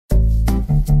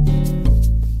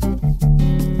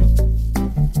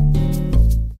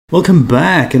Welcome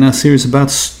back in our series about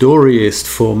Storyist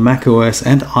for macOS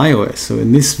and iOS. So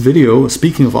in this video,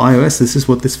 speaking of iOS, this is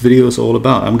what this video is all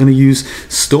about. I'm going to use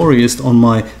Storyist on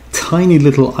my tiny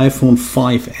little iPhone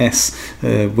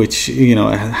 5S, which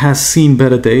has seen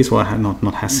better days. Well,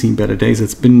 not has seen better days.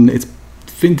 It's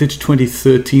vintage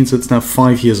 2013, so it's now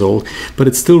 5 years old, but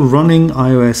it's still running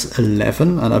iOS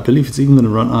 11, and I believe it's even going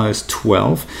to run iOS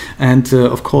 12. And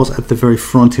of course, at the very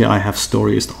front here, I have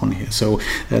Storyist on here. So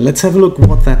let's have a look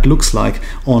what that looks like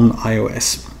on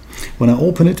iOS. When I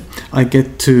open it, I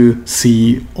get to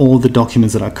see all the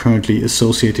documents that are currently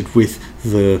associated with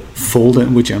the folder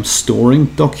in which I'm storing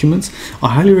documents. I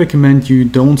highly recommend you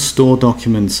don't store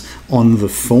documents on the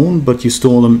phone, but you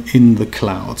store them in the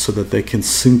cloud so that they can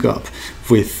sync up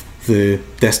with the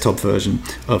desktop version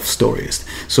of Storyist.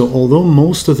 So although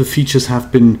most of the features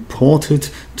have been ported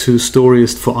to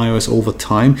Storyist for iOS over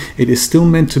time, it is still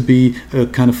meant to be a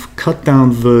kind of cut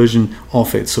down version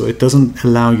of it. So it doesn't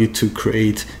allow you to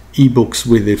create ebooks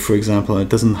with it, for example. It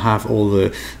doesn't have all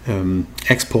the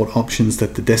export options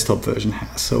that the desktop version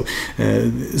has. So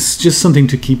it's just something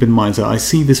to keep in mind. So I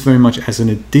see this very much as an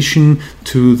addition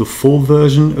to the full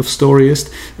version of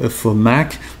Storyist for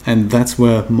Mac, and that's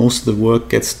where most of the work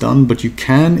gets done. But you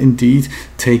can indeed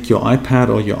take your iPad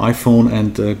or your iPhone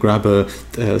and grab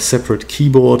a separate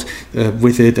keyboard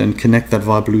with it and connect that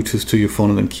via Bluetooth to your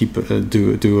phone, and then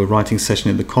do a writing session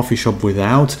in the coffee shop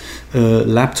without a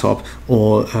laptop,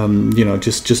 or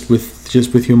just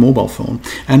with your mobile phone.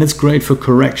 And it's great for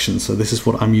correction. So this is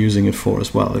what I'm using it for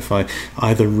as well. If I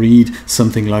either read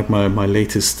something like my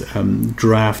latest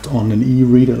draft on an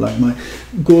e-reader, like my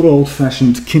good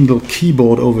old-fashioned Kindle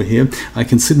keyboard over here, I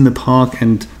can sit in the park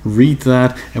and read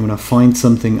that, and when I find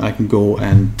something, I can go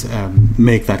and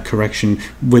make that correction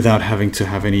without having to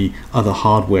have any other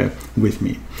hardware with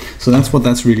me. So that's what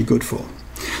that's really good for.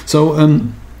 So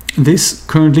this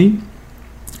currently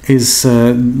is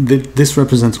this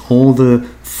represents all the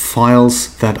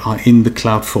files that are in the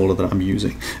cloud folder that I'm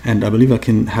using, and I believe I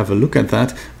can have a look at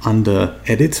that under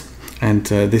Edit, and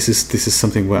this is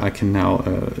something where I can now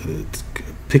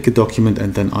pick a document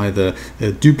and then either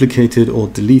duplicate it or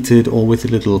delete it, or with a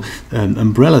little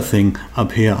umbrella thing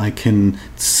up here I can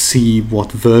see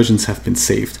what versions have been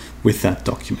saved with that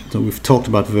document. So we've talked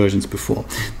about versions before.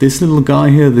 This little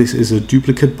guy here, this is a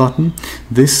duplicate button.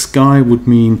 This guy would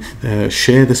mean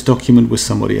share this document with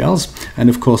somebody else, and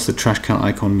of course the trash can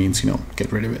icon means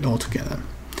get rid of it altogether.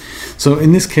 So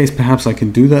in this case, perhaps I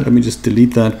can do that. Let me just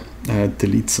delete that.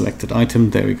 Delete selected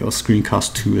item. There we go.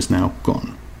 Screencast 2 is now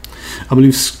gone. I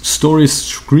believe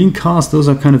Storyist screencast, those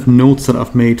are kind of notes that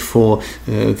I've made for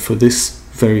this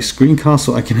very screencast,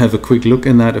 so I can have a quick look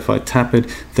in that. If I tap it,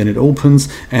 then it opens,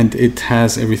 and it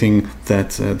has everything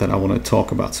that I want to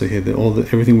talk about. So here,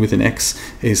 everything with an X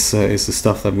is the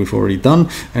stuff that we've already done,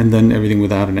 and then everything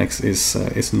without an X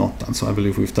is not done. So I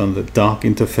believe we've done the dark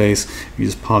interface. You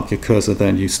just park your cursor there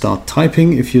and you start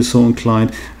typing if you're so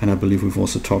inclined, and I believe we've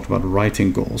also talked about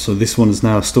writing goals. So this one is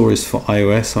now Storyist for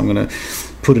iOS, so I'm going to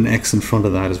put an X in front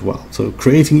of that as well. So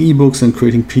creating ebooks and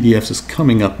creating PDFs is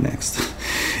coming up next.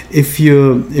 If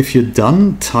you're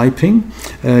done typing,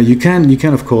 you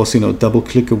can of course double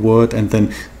click a word and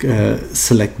then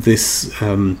select this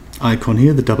icon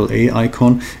here, the AA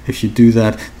icon. If you do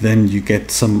that, then you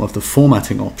get some of the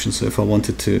formatting options. So if I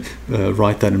wanted to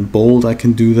write that in bold, I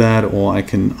can do that, or I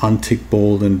can untick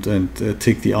bold and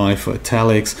tick the I for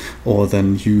italics, or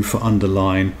then U for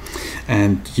underline.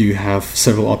 And you have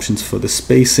several options for the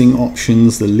spacing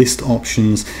options, the list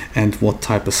options, and what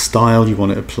type of style you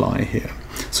want to apply here.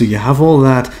 So you have all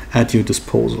that at your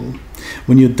disposal.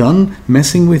 When you're done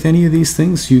messing with any of these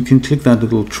things, you can click that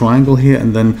little triangle here,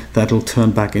 and then that'll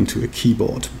turn back into a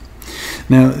keyboard.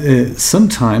 Now,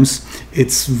 sometimes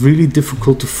it's really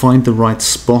difficult to find the right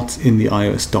spot in the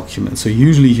iOS document. So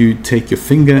usually you take your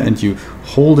finger and you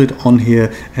hold it on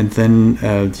here, and then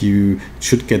you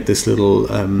should get this little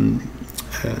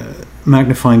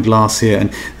magnifying glass here,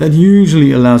 and that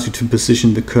usually allows you to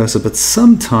position the cursor, but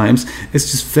sometimes it's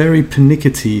just very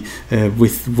pernickety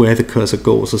with where the cursor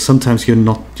goes. So sometimes you're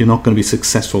not going to be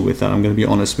successful with that, I'm going to be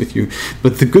honest with you.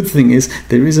 But the good thing is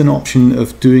there is an option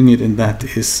of doing it, and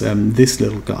that is this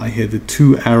little guy here, the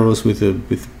two arrows with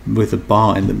a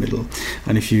bar in the middle.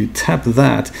 And if you tap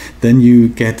that, then you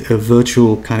get a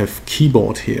virtual kind of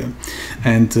keyboard here,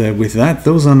 and with that,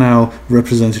 those are now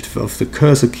representative of the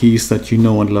cursor keys that you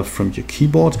know and love from your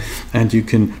keyboard, and you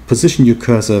can position your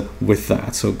cursor with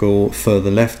that. So go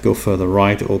further left, go further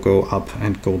right, or go up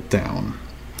and go down.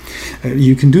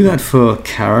 You can do that for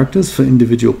characters, for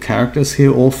individual characters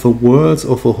here, or for words,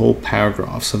 or for whole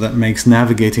paragraphs. So that makes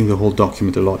navigating the whole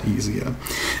document a lot easier.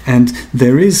 And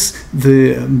there is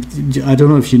I don't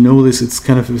know if you know this, it's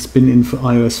been in for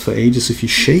iOS for ages. If you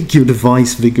shake your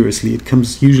device vigorously,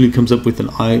 it usually comes up with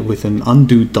an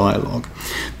undo dialog.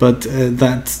 But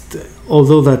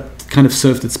although that kind of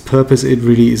served its purpose, it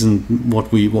really isn't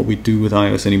what we do with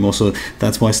iOS anymore. So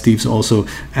that's why Steve's also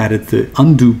added the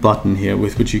undo button here,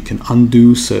 with which you can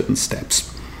undo certain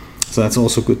steps. So that's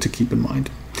also good to keep in mind.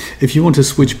 If you want to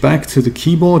switch back to the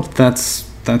keyboard, that's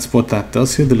what that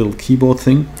does here, the little keyboard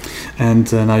thing.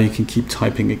 And now you can keep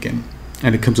typing again.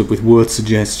 And it comes up with word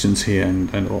suggestions here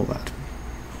and all that.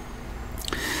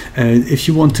 If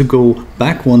you want to go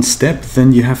back one step,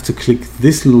 then you have to click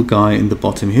this little guy in the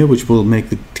bottom here, which will make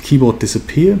the keyboard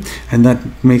disappear, and that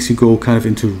makes you go kind of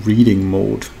into reading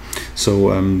mode.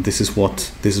 So this is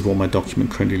what my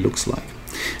document currently looks like.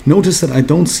 Notice that I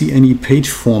don't see any page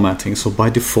formatting. So by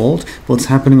default, what's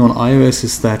happening on iOS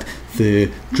is that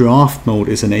the draft mode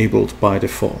is enabled by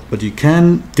default, but you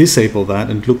can disable that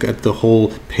and look at the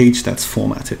whole page that's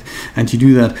formatted. And you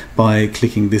do that by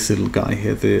clicking this little guy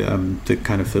here, the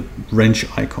kind of the wrench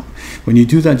icon. When you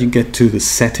do that, you get to the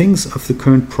settings of the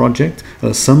current project,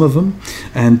 some of them,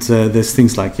 and there's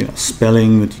things like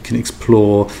spelling that you can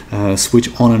explore,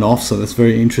 switch on and off. So that's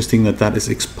very interesting that is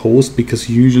exposed, because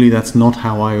usually that's not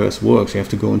how iOS works. You have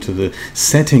to go into the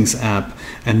settings app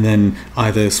and then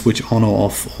either switch on or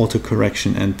off auto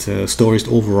correction, and Storyist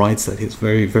overrides that. It's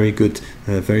very, very good,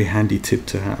 very handy tip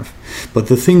to have. But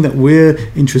the thing that we're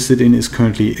interested in is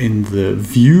currently in the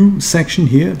view section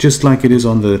here, just like it is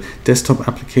on the desktop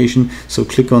application. So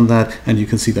click on that and you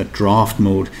can see that draft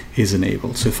mode is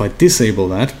enabled. So if I disable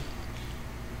that,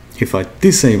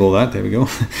 there we go,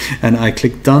 and I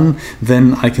click done,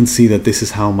 then I can see that this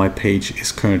is how my page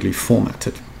is currently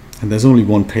formatted. And there's only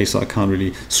one page, so I can't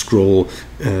really scroll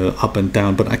up and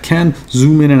down, but I can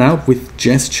zoom in and out with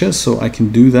gestures, so I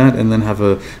can do that and then have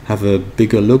a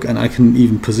bigger look, and I can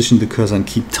even position the cursor and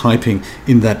keep typing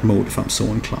in that mode if I'm so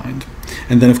inclined.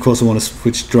 And then of course I want to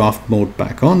switch draft mode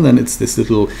back on, then it's this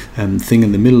little thing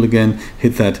in the middle again,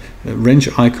 hit that wrench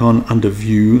icon under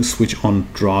view, switch on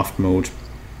draft mode.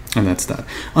 And that's that.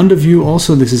 Under view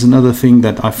also, this is another thing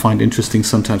that I find interesting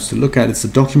sometimes to look at. It's the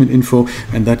document info,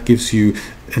 and that gives you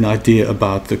an idea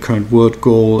about the current word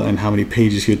goal and how many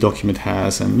pages your document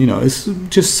has. And it's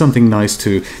just something nice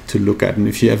to look at. And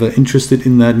if you're ever interested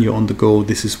in that and you're on the go,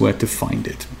 this is where to find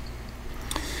it.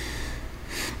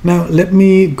 Now let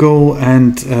me go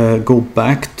and go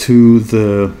back to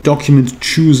the document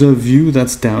chooser view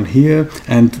that's down here,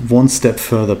 and one step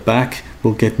further back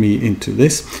will get me into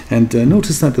this. And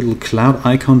notice that little cloud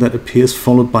icon that appears,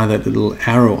 followed by that little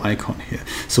arrow icon here.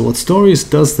 So what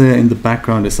Storyist does there in the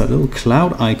background is that little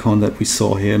cloud icon that we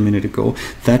saw here a minute ago.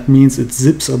 That means it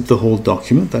zips up the whole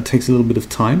document. That takes a little bit of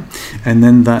time. And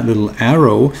then that little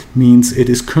arrow means it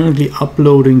is currently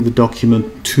uploading the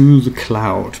document to the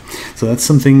cloud. So that's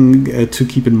something to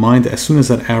keep in mind. As soon as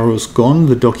that arrow is gone,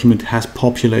 the document has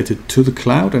populated to the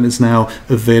cloud and is now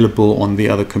available on the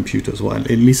other computers. Well, at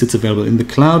least it's available in the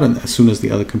cloud, and as soon as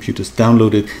the other computers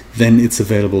download it, then it's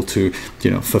available to,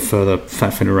 for further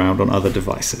faffing around on other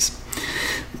devices.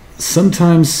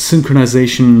 Sometimes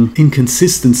synchronization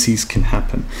inconsistencies can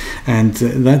happen, and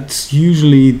that's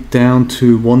usually down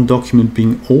to one document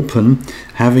being open,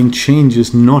 having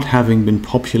changes not having been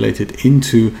populated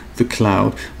into the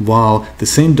cloud, while the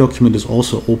same document is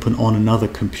also open on another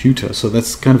computer. So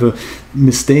that's kind of a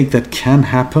mistake that can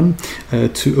happen.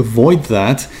 To avoid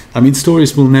that,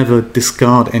 Storyist will never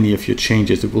discard any of your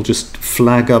changes. It will just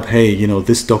flag up, hey,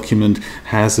 this document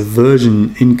has a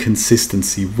version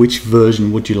inconsistency. Which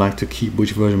version would you like to keep?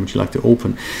 Which version would you like to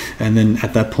open? And then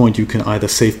at that point, you can either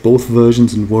save both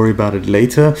versions and worry about it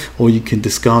later, or you can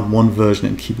discard one version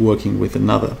and keep working with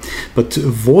another. But to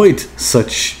avoid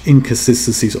such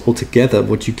inconsistencies altogether,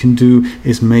 what you can do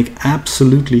is make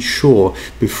absolutely sure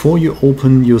before you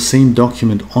open your same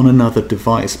document on another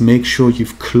device, make sure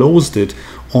you've closed it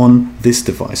on this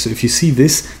device. So if you see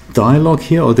this dialog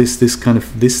here, or this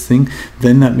thing,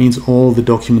 then that means all the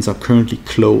documents are currently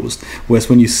closed. Whereas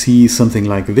when you see something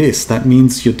like this, that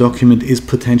means your document is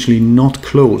potentially not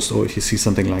closed. Or if you see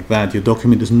something like that, your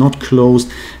document is not closed,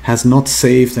 has not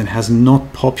saved, and has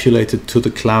not populated to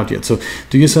the cloud yet. So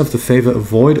do yourself the favor,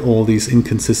 avoid all these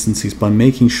inconsistencies by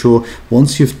making sure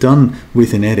once you've done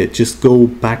with an edit, just go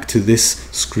back to this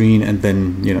screen, and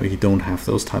then you don't have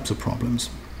those types of problems.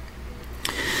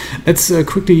 Let's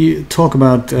quickly talk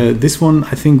about this one.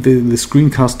 I think the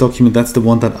screencast document, that's the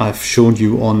one that I've shown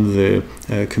you on the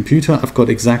computer, I've got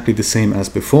exactly the same as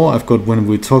before. I've got, when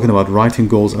we're talking about writing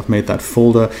goals, I've made that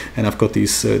folder, and I've got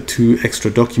these 2 extra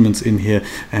documents in here,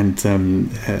 and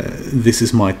this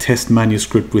is my test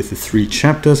manuscript with the 3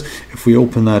 chapters. If we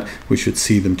open that, we should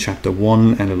see them chapter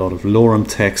 1 and a lot of lorem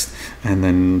text, and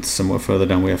then somewhere further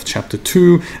down we have chapter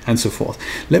 2 and so forth.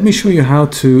 Let me show you how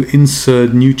to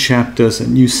insert new chapters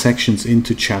and new sections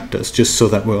into chapters, just so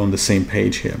that we're on the same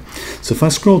page here. So if I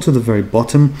scroll to the very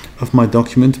bottom of my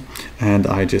document and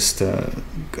I just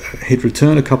hit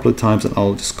return a couple of times, and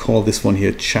I'll just call this one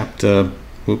here chapter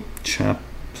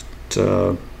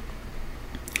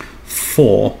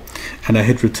 4, and I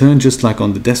hit return just like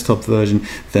on the desktop version,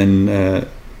 then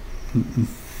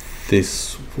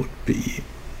this would be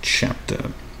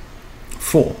chapter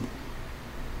 4.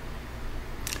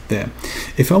 There.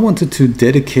 If I wanted to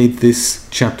dedicate this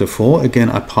chapter 4, again,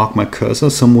 I park my cursor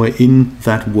somewhere in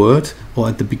that word or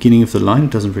at the beginning of the line,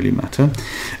 it doesn't really matter.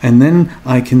 And then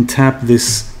I can tap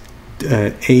this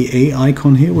AA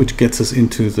icon here, which gets us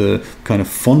into the kind of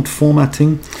font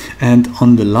formatting. And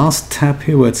on the last tab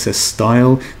here where it says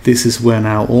style, this is where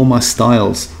now all my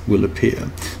styles will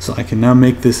appear. So I can now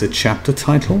make this a chapter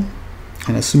title.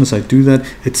 And as soon as I do that,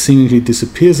 it seemingly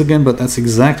disappears again, but that's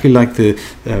exactly like the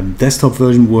desktop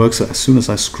version works. So as soon as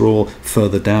I scroll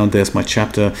further down, there's my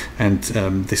chapter, and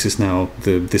this is now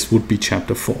this would be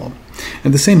chapter 4.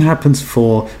 And the same happens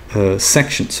for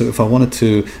sections. So if I wanted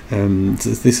to,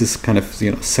 this is kind of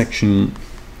section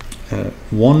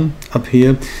 1 up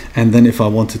here, and then if I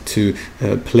wanted to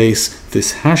place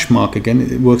this hash mark again,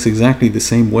 it works exactly the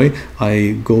same way.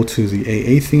 I go to the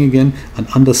AA thing again, and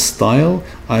under style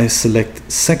I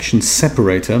select section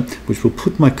separator, which will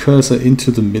put my cursor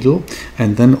into the middle,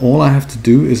 and then all I have to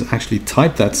do is actually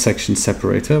type that section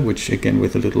separator, which again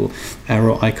with a little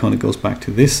arrow icon it goes back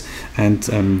to this, and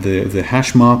the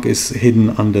hash mark is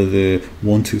hidden under the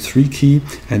 1, 2, 3 key,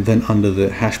 and then under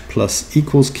the hash plus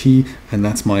equals key, and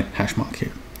that's my hash mark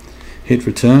here. Hit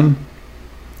return.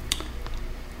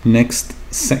 Next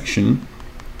section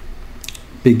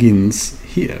begins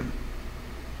here.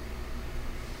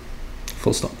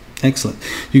 Full stop. Excellent.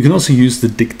 You can also use the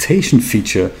dictation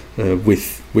feature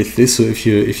with this. So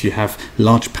if you have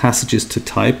large passages to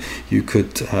type, you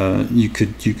could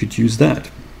use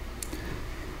that.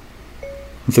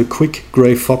 The quick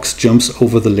grey fox jumps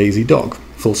over the lazy dog.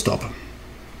 Full stop.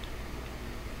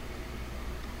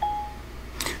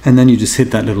 And then you just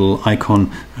hit that little icon,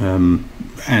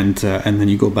 and then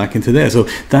you go back into there. So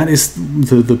that is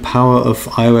the power of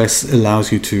iOS,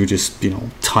 allows you to just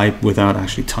type without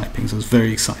actually typing. So it's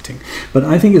very exciting. But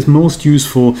I think it's most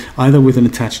useful either with an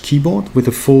attached keyboard, with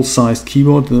a full-sized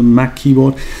keyboard, the Mac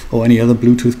keyboard, or any other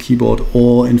Bluetooth keyboard,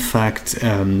 or in fact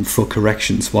for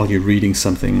corrections while you're reading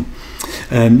something.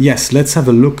 Yes, let's have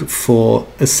a look for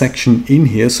a section in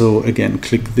here. So again,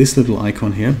 click this little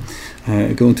icon here.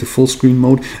 Go into full screen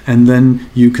mode, and then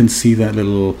you can see that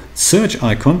little search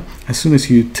icon. As soon as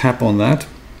you tap on that,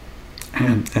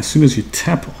 there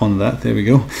we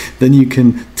go, then you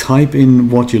can type in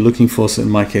what you're looking for. So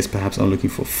in my case, perhaps I'm looking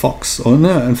for fox, or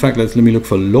no, in fact, let me look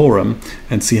for lorem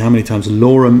and see how many times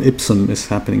lorem ipsum is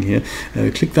happening here.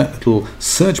 Click that little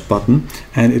search button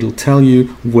and it'll tell you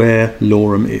where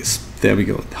lorem is. There we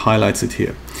go, it highlights it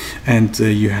here. And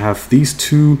you have these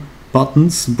 2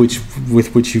 buttons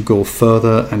with which you go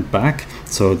further and back.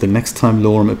 So the next time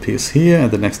lorem appears here,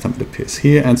 and the next time it appears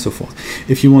here, and so forth.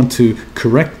 If you want to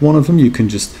correct one of them, you can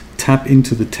just tap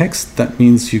into the text. That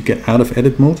means you get out of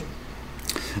edit mode.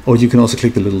 Or you can also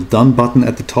click the little done button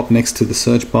at the top next to the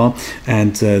search bar,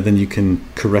 and then you can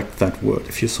correct that word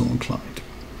if you're so inclined.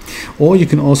 Or you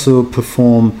can also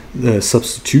perform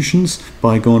substitutions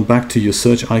by going back to your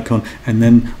search icon and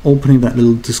then opening that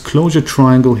little disclosure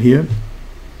triangle here.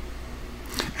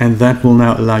 And that will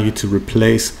now allow you to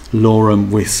replace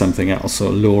lorem with something else.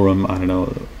 So lorem, I don't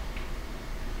know,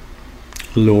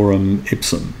 lorem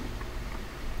ipsum.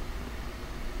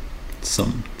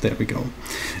 There we go.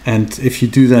 And if you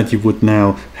do that, you would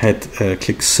now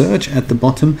click search at the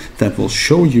bottom. That will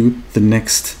show you the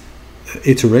next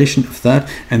iteration of that,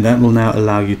 and that will now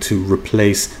allow you to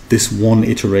replace this one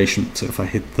iteration. So if I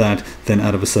hit that, then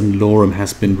out of a sudden lorem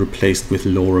has been replaced with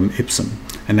lorem ipsum.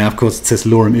 And now of course it says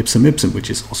lorem ipsum ipsum, which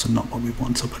is also not what we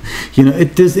want. So, but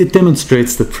it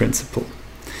demonstrates the principle.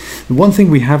 The one thing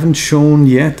we haven't shown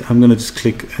yet, I'm going to just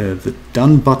click the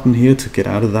done button here to get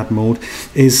out of that mode,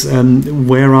 is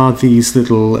where are these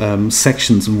little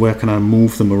sections and where can I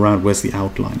move them around? Where's the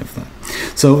outline of that?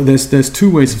 So there's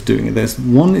 2 ways of doing it.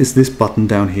 One is this button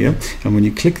down here, and when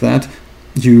you click that,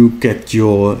 you get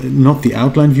not the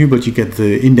outline view, but you get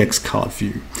the index card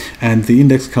view. And the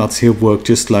index cards here work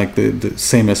just like the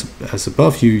same as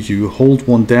above. You hold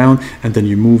one down and then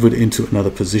you move it into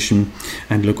another position,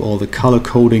 and look, all the color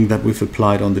coding that we've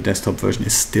applied on the desktop version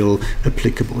is still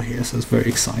applicable here, so it's very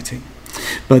exciting.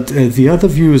 But the other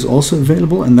view is also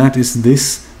available, and that is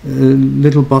this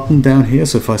little button down here.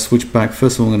 So if I switch back,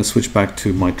 first of all I'm going to switch back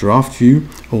to my draft view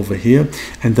over here,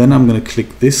 and then I'm going to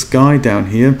click this guy down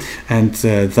here, and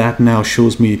that now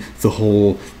shows me the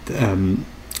whole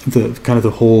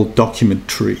the whole document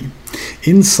tree.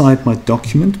 Inside my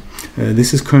document,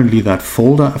 this is currently that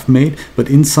folder I've made, but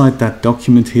inside that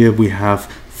document here we have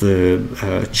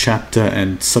the chapter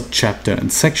and subchapter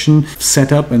and section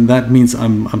set up, and that means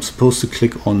I'm supposed to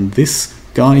click on this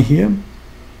guy here.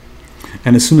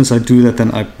 And as soon as I do that,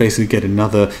 then I basically get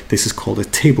another, this is called a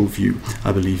table view,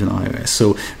 I believe, in iOS.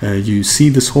 So you see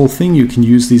this whole thing. You can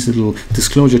use these little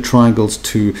disclosure triangles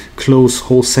to close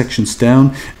whole sections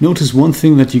down. Notice one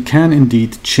thing, that you can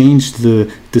indeed change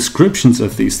the descriptions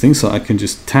of these things. So I can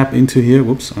just tap into here.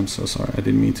 Whoops, I'm so sorry. I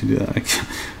didn't mean to do that.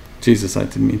 Jesus, I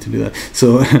didn't mean to do that.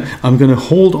 So I'm going to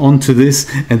hold on to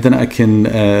this, and then I can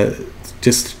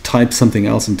just type something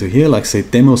else into here, like say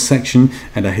demo section,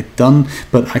 and I hit done,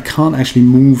 but I can't actually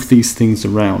move these things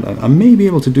around. I may be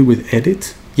able to do with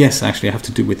edit. Yes, actually I have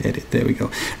to do with edit. There we go.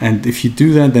 And if you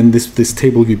do that, then this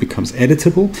table view becomes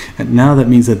editable. And now that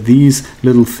means that these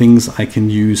little things I can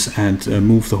use and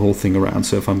move the whole thing around.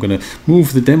 So if I'm going to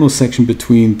move the demo section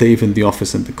between Dave in the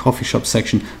office and the coffee shop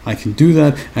section, I can do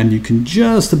that. And you can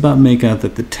just about make out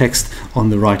that the text on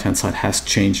the right hand side has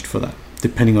changed for that.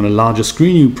 Depending on a larger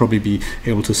screen, you'll probably be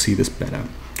able to see this better.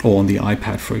 Or on the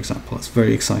iPad, for example. It's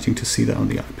very exciting to see that on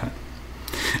the iPad.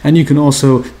 And you can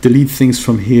also delete things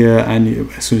from here, and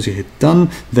as soon as you hit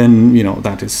done, then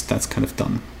that's kind of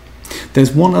done.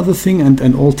 There's one other thing,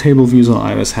 and all table views on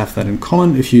iOS have that in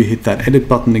common. If you hit that edit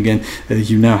button again,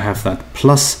 you now have that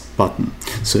plus button.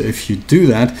 So if you do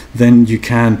that, then you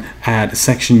can add a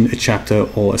section, a chapter,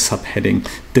 or a subheading,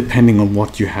 depending on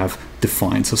what you have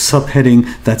defined. So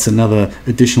subheading, that's another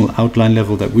additional outline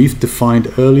level that we've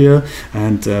defined earlier,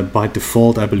 and by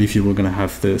default I believe you were going to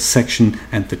have the section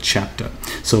and the chapter.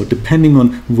 So depending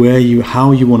on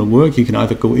how you want to work, you can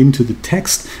either go into the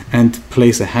text and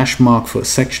place a hash mark for a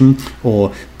section,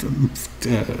 or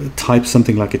type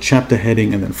something like a chapter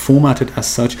heading and then format it as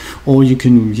such, or you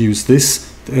can use this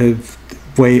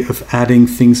way of adding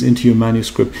things into your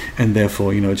manuscript, and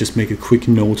therefore just make a quick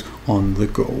note on the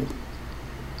go.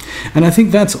 And I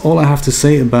think that's all I have to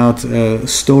say about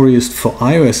Storyist for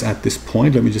iOS at this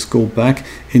point. Let me just go back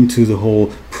into the whole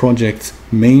project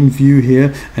main view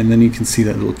here, and then you can see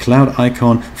that little cloud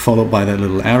icon followed by that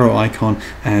little arrow icon,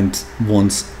 and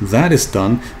once that is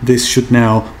done, this should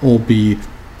now all be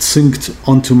synced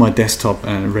onto my desktop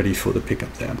and ready for the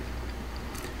pickup there.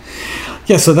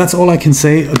 Yeah, so that's all I can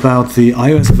say about the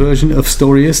iOS version of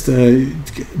Storyist.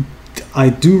 I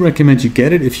do recommend you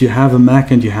get it if you have a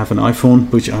Mac and you have an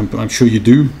iPhone, which I'm sure you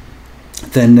do.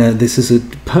 Then this is a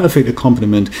perfect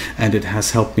accompaniment, and it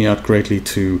has helped me out greatly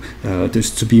to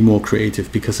just to be more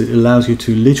creative, because it allows you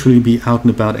to literally be out and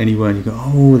about anywhere, and you go,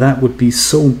 oh, that would be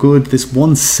so good, this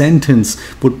one sentence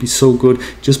would be so good.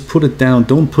 Just put it down.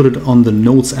 Don't put it on the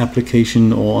notes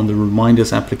application or on the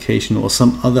reminders application or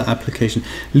some other application.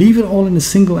 Leave it all in a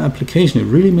single application. It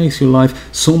really makes your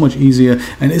life so much easier,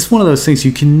 and it's one of those things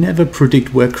you can never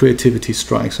predict where creativity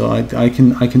strikes. So I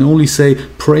can only say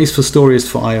praise for Storyist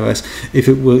for iOS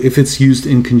if it's used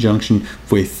in conjunction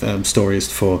with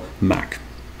Storyist for Mac.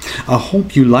 I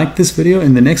hope you liked this video.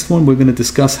 In the next one, we're going to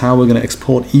discuss how we're going to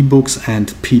export ebooks and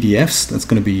PDFs. That's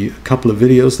going to be a couple of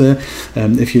videos there.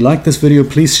 If you like this video,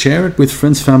 please share it with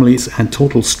friends, families, and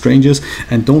total strangers.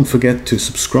 And don't forget to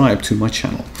subscribe to my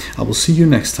channel. I will see you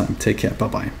next time. Take care.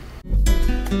 Bye-bye.